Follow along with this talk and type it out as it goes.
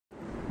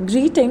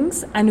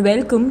Greetings and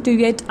welcome to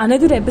yet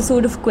another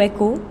episode of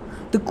Queco,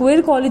 the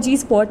Queer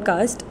Ecologies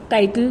Podcast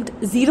titled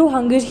Zero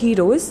Hunger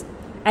Heroes,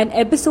 an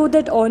episode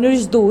that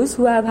honors those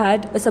who have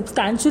had a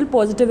substantial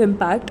positive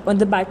impact on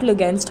the battle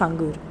against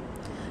hunger.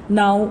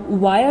 Now,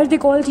 why are they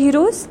called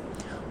heroes?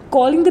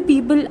 Calling the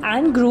people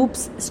and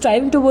groups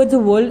striving towards a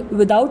world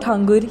without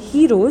hunger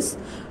heroes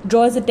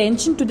draws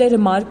attention to their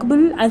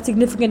remarkable and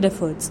significant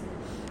efforts.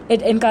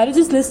 It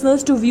encourages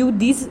listeners to view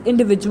these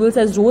individuals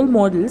as role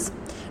models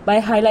by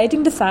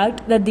highlighting the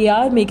fact that they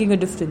are making a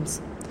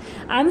difference.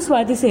 I'm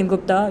Swati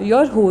Sengupta,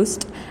 your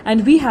host,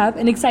 and we have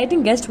an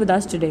exciting guest with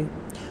us today.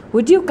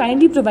 Would you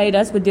kindly provide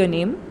us with your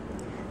name?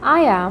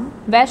 I am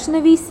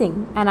Vaishnavi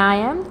Singh and I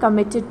am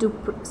committed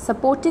to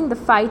supporting the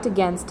fight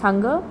against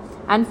hunger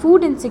and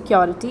food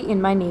insecurity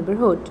in my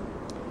neighborhood.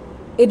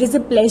 It is a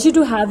pleasure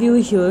to have you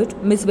here,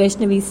 Ms.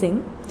 Vaishnavi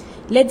Singh.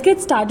 Let's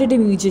get started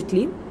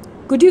immediately.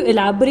 Could you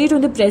elaborate on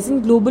the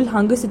present global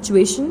hunger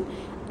situation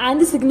and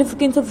the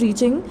significance of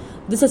reaching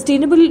the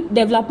Sustainable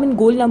Development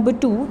Goal number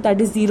 2, that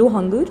is zero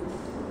hunger?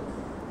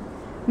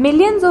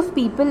 Millions of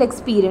people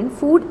experience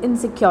food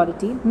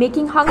insecurity,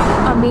 making hunger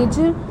a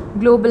major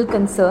global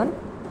concern.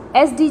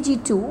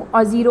 SDG 2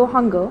 or Zero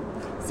Hunger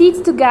seeks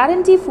to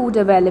guarantee food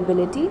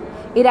availability,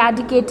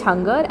 eradicate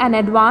hunger and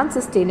advance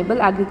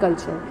sustainable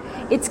agriculture.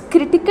 It's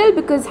critical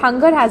because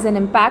hunger has an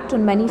impact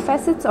on many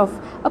facets of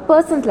a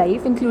person's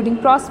life, including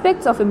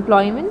prospects of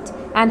employment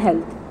and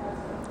health.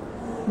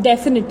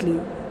 Definitely.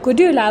 Could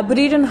you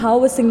elaborate on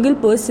how a single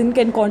person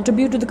can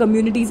contribute to the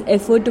community's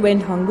effort to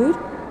end hunger?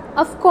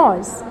 Of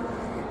course.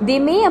 They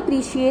may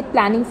appreciate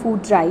planning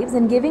food drives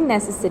and giving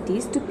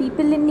necessities to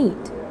people in need.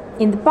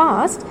 In the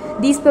past,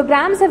 these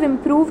programs have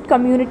improved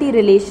community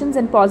relations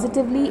and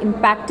positively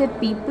impacted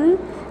people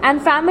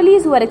and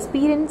families who are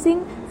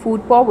experiencing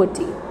food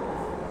poverty.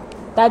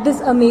 That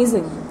is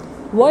amazing.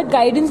 What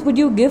guidance would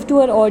you give to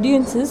our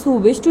audiences who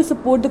wish to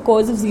support the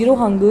cause of zero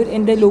hunger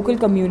in their local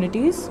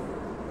communities?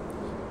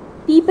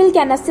 People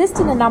can assist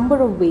in a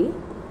number of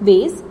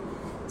ways.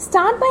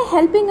 Start by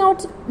helping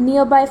out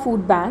nearby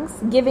food banks,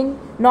 giving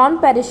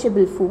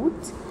non-perishable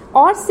foods,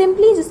 or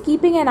simply just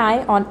keeping an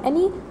eye on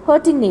any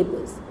hurting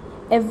neighbors.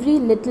 Every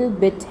little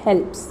bit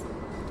helps.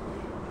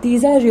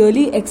 These are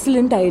really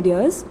excellent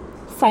ideas.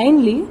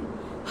 Finally,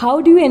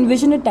 how do you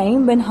envision a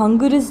time when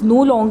hunger is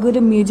no longer a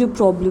major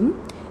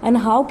problem, and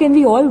how can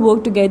we all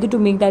work together to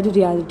make that a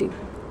reality?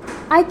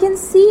 I can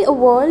see a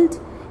world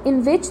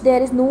in which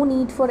there is no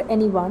need for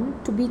anyone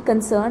to be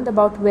concerned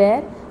about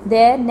where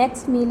their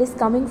next meal is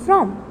coming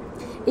from.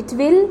 It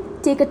will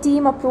take a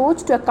team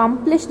approach to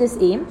accomplish this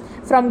aim,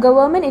 from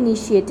government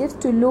initiatives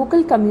to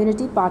local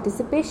community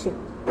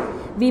participation.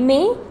 We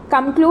may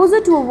come closer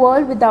to a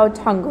world without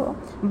hunger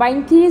by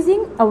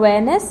increasing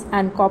awareness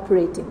and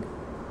cooperating.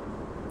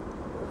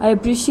 I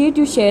appreciate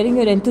you sharing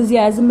your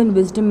enthusiasm and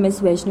wisdom,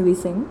 Ms. Vaishnavi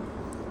Singh.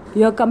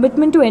 Your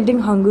commitment to ending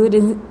hunger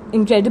is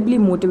incredibly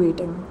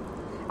motivating.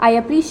 I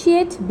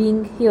appreciate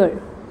being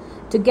here.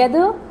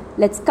 Together,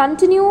 let's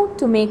continue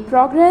to make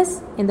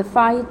progress in the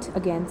fight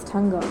against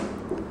hunger.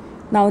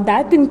 Now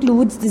that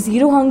concludes the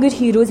Zero Hunger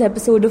Heroes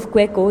episode of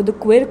Queco, the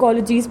Queer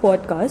Ecologies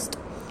Podcast.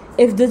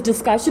 If this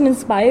discussion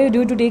inspired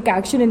you to take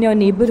action in your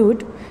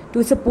neighborhood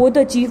to support the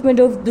achievement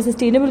of the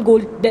Sustainable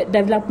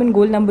Development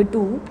Goal number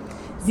 2,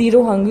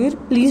 Zero Hunger,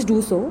 please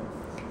do so.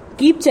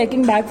 Keep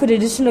checking back for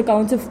additional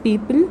accounts of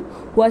people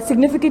who are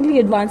significantly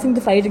advancing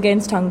the fight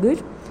against hunger.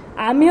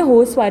 I'm your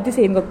host Swati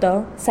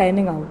Sengupta,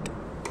 signing out.